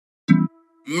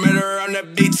Murder on the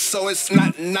beach, so it's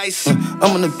not nice. I'm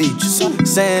on the beach,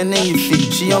 sand in your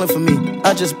feet. She only for me.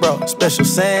 I just brought special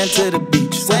sand to the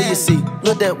beach. What do you see?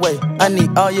 Look that way. I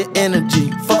need all your energy.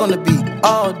 Fuck on the beat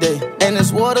all day, and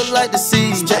it's water like the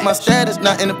sea. Check my status,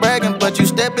 not in the bragging, but you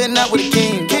steppin' out with a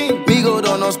king. Migo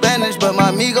don't know Spanish, but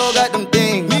my Migo got them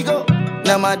things.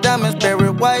 Now my diamonds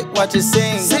buried white, watch it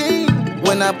sing.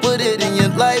 When I put it in your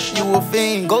life, you a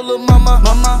fiend. Go little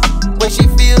mama, way she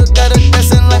feel, got her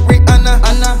dancin' like Rihanna.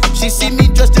 She see me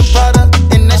dressed in Prada,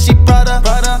 and then she Prada.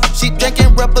 She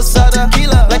drinkin' reposado,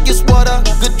 tequila, like it's water.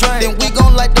 Good drink, then we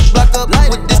gon' light the block up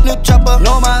with this new chopper.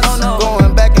 No mas,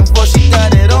 going back and forth, she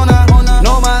got it on her.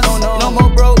 No mas, no more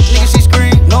broke, nigga, she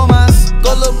scream. No mas,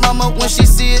 go little mama, when she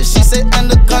see it, she say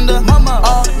anaconda.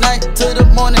 All night till the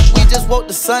morning, we just woke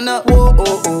the sun up. Whoa,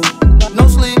 oh, oh. No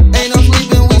sleep, ain't no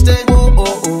sleeping, we stay. Whoa,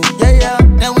 oh, oh. Yeah, yeah,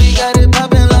 now we got it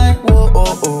poppin' like. Whoa,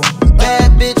 oh, oh.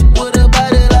 Bad bitch with a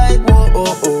body like. Whoa,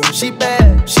 oh, oh. She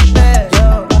bad,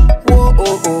 yeah. Whoa,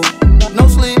 oh, oh. No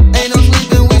sleep, ain't no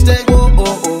sleeping, we stay. Whoa,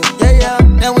 oh, oh. Yeah, yeah,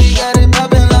 now we got it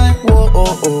poppin' like. Whoa,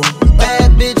 oh, oh.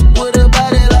 Bad bitch with a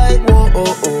body like. Whoa,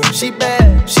 oh, oh. She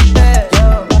bad,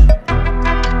 yeah.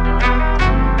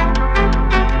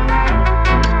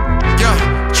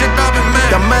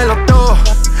 Dámelo todo,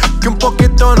 que un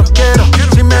poquito no quiero.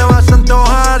 Si me vas a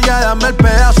antojar, ya dame el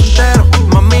pedazo entero.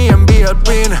 Mami, envía el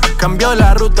pin, cambió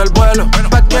la ruta, el vuelo.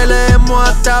 Pa' que le demos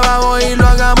hasta abajo y lo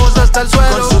hagamos hasta el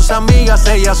suelo. Con sus amigas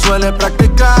ella suele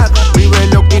practicar. Vive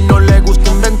lo que no le gusta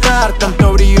inventar.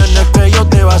 Tanto brillo en el cuello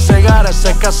te va a cegar.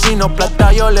 Ese casino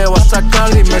plata yo le voy a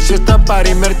sacar. Dime si está para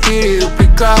invertir y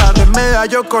duplicar. De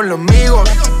medallo con los amigos,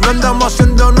 no andamos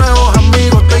haciendo nuevos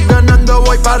amigos. Estoy ganando,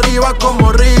 voy para arriba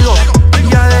como Rigo.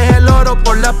 Ya dejé el oro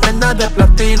por las prendas de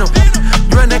platino.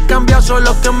 Yo en el cambio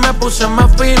solo que me puse más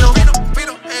fino.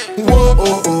 Whoa,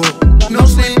 oh, oh. No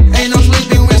sleep, ain't no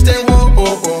sleeping, we stay. Whoa,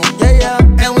 oh, oh. Yeah, yeah,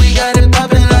 and we got it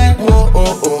poppin' like. Whoa,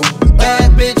 oh, oh.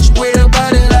 Bad bitch with a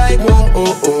body like. Whoa,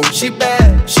 oh, oh. She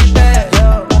bad,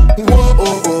 yeah. Whoa,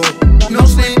 oh, oh. No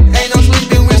sleep, ain't no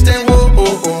sleeping, we stay. Whoa,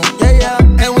 oh, oh. Yeah, yeah,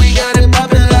 and we got it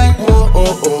poppin' like. Whoa,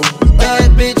 oh, oh.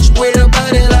 Bad bitch with a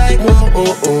body like. Whoa,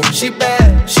 oh, oh. She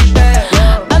bad,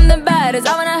 yeah. I'm the baddest,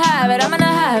 I wanna have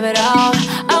it all.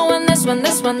 I want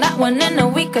this one, that one in a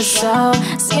week or so.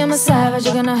 See, I'm a savage,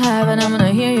 you're gonna have it, I'm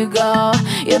gonna hear you go.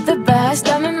 You're the best,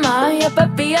 dame más, yeah,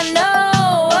 papi, I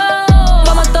know.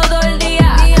 Como todo el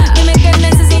día, dime qué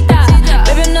necesitas.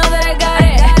 Baby, you know that I got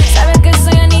it, sabes que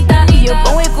soy Anitta. Y yo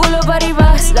pongo el culo para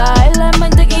arriba, slide la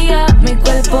mantequilla. Mi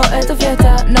cuerpo es tu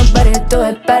fiesta, no pares, tú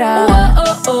espera.